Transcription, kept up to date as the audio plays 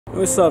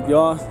What's up,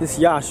 y'all? This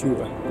is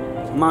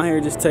Yashua. I'm out here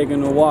just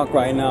taking a walk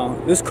right now.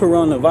 This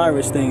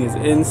coronavirus thing is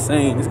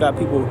insane. It's got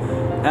people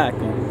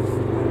acting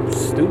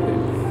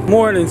stupid.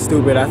 More than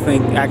stupid, I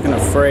think, acting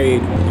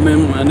afraid. I'm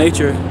in a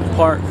nature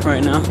park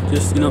right now,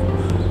 just,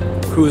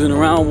 cruising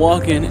around,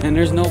 walking, and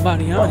there's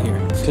nobody out here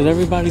because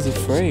everybody's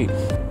afraid.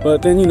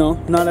 But then,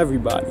 not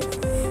everybody.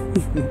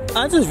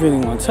 I just really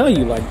want to tell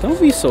you,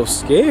 don't be so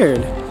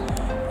scared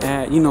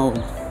at,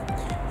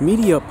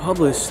 media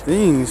publish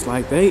things.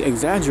 They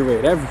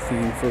exaggerate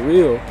everything for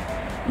real,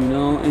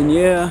 and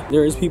yeah,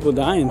 there is people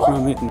dying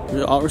from it.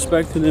 All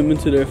respect to them and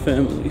to their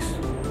families,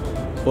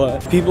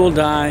 but people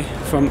die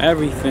from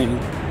everything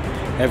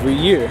every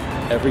year,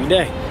 every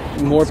day.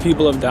 More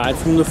people have died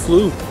from the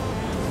flu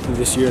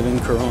this year than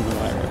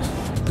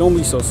coronavirus. Don't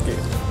be so scared,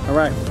 all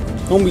right?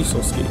 Don't be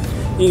so scared.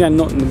 You ain't got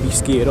nothing to be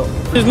scared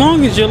of. As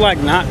long as you're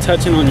not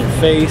touching on your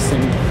face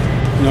and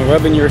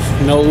rubbing your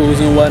nose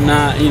and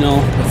whatnot,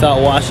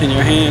 without washing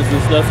your hands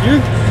and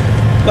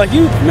stuff,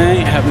 you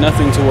man, have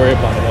nothing to worry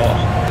about at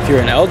all. If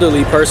you're an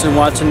elderly person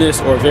watching this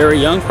or a very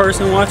young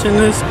person watching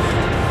this,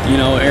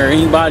 or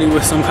anybody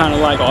with some kind of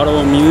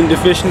autoimmune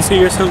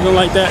deficiency or something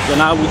like that, then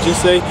I would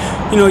just say,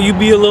 you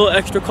be a little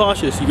extra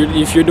cautious.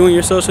 If you're doing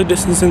your social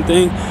distancing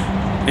thing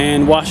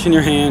and washing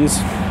your hands,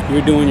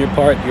 you're doing your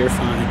part, you're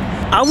fine.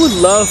 I would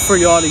love for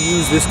y'all to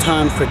use this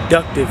time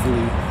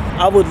productively.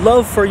 I would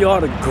love for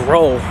y'all to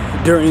grow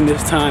during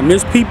this time.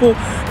 There's people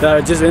that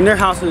are just in their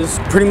houses,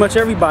 pretty much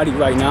everybody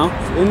right now,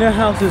 in their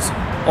houses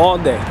all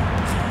day.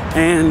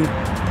 And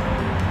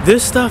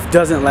this stuff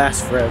doesn't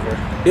last forever.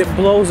 It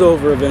blows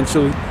over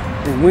eventually.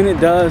 And when it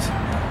does,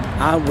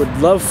 I would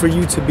love for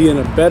you to be in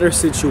a better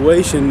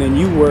situation than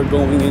you were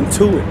going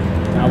into it.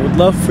 I would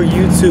love for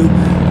you to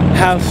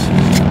have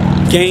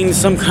gained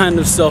some kind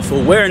of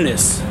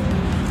self-awareness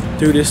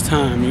through this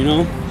time,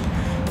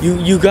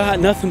 You got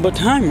nothing but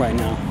time right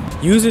now.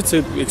 Use it to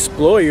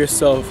explore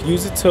yourself.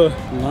 Use it to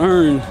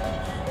learn,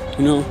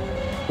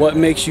 what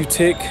makes you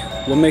tick,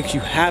 what makes you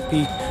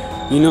happy,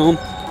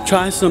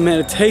 Try some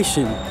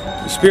meditation.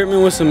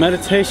 Experiment with some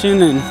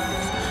meditation and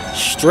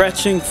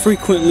stretching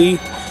frequently,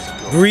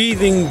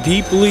 breathing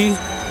deeply,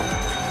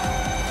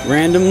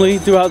 randomly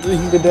throughout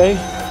the day,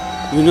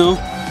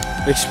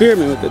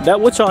 Experiment with it.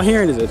 That what y'all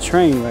hearing is a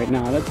train right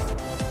now. That's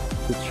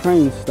the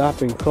train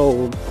stopping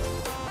cold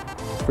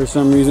for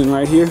some reason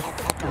right here.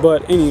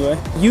 But anyway,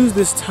 use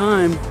this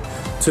time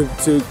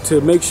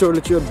to make sure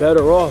that you're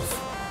better off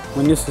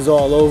when this is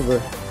all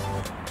over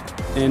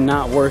and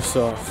not worse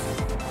off.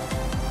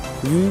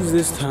 Use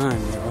this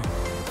time, y'all.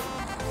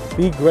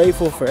 Be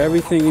grateful for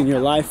everything in your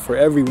life, for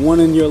everyone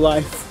in your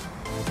life.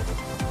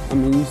 I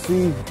mean, you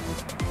see,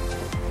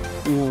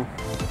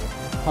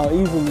 how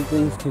easily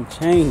things can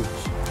change.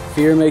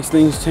 Fear makes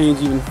things change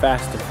even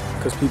faster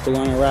because people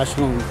aren't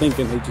irrational and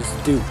thinking, they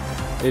just do.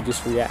 They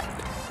just react.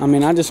 I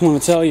mean, I just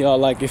want to tell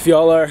y'all, if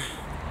y'all are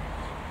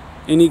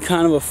any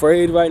kind of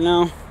afraid right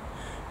now,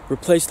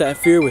 replace that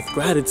fear with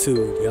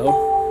gratitude,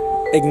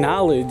 yo.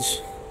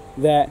 Acknowledge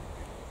that,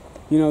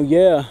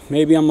 yeah,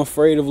 maybe I'm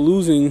afraid of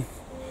losing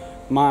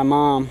my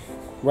mom,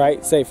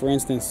 right? Say, for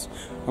instance,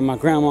 or my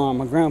grandma,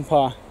 my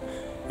grandpa,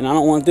 and I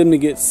don't want them to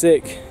get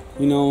sick,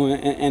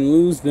 and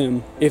lose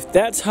them. If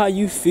that's how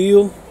you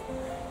feel,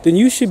 then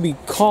you should be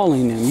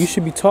calling them. You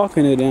should be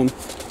talking to them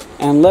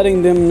and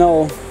letting them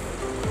know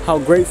how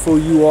grateful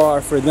you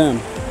are for them,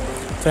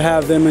 to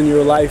have them in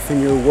your life,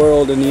 in your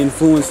world, and the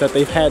influence that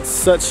they've had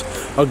such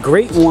a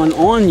great one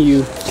on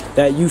you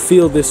that you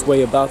feel this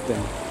way about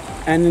them.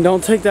 And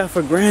don't take that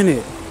for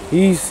granted.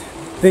 These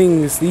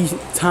things, these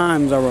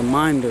times are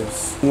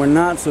reminders. We're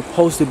not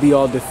supposed to be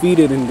all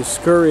defeated and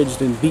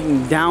discouraged and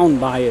beaten down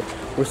by it.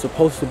 We're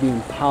supposed to be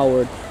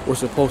empowered. We're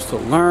supposed to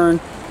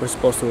learn. We're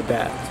supposed to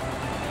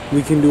adapt.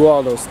 We can do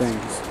all those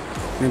things.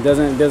 It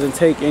doesn't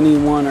take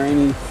anyone or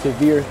any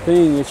severe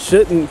thing. It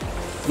shouldn't.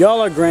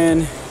 Y'all are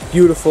grand,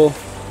 beautiful,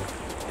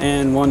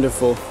 and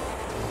wonderful.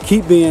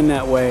 Keep being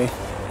that way,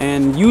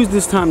 and use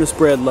this time to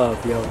spread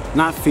love, yo,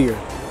 not fear.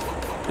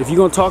 If you're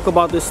gonna talk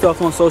about this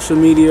stuff on social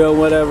media or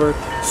whatever,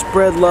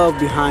 spread love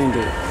behind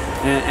it,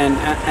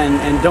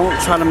 and don't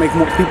try to make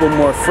people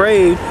more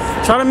afraid.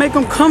 Try to make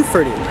them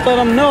comforted. Let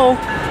them know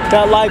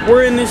that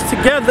we're in this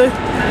together,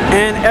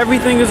 and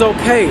everything is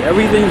okay.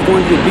 Everything's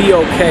going to be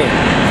okay.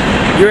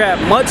 You're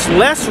at much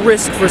less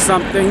risk for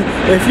something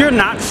if you're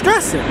not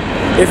stressing,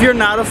 if you're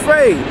not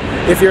afraid,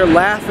 if you're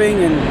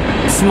laughing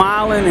and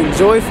smiling and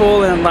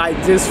joyful and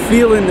just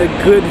feeling the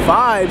good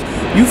vibes.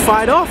 You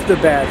fight off the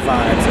bad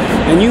vibes.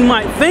 And you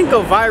might think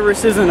a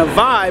virus isn't a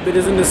vibe, it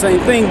isn't the same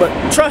thing, but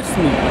trust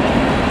me,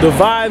 the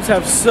vibes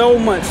have so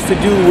much to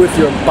do with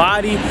your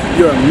body,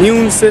 your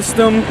immune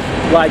system,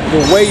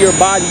 the way your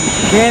body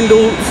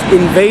handles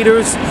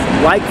invaders,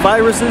 like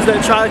viruses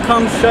that try to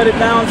come shut it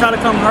down, try to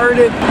come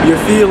hurt it. Your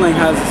feeling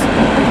has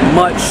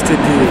much to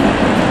do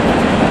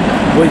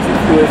with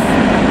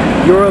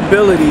your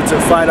ability to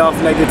fight off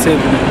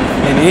negativity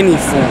in any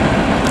form,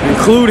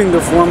 including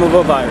the form of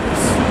a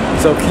virus.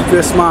 So keep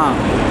your smile,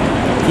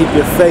 keep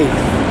your faith,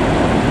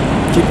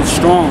 keep it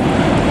strong,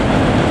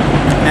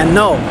 and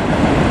know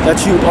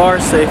that you are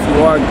safe,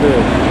 you are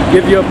good.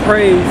 Give your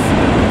praise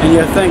and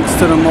your thanks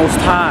to the Most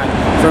High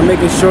for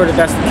making sure that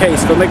that's the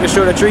case, for making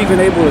sure that you're even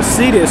able to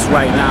see this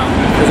right now.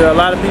 Because there are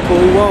a lot of people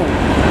who won't.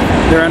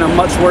 They're in a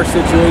much worse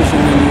situation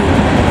than you.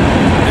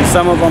 And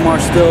some of them are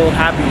still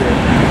happier.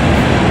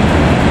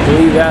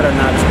 Believe that or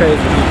not, it's crazy.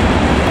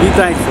 Be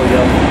thankful,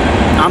 yo.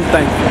 I'm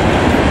thankful.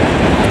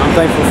 I'm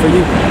thankful for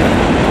you.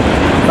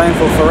 I'm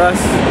thankful for us.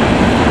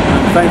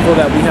 I'm thankful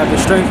that we have the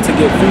strength to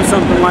get through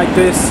something like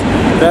this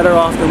better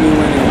off than we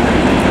went in.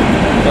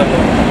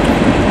 Love you.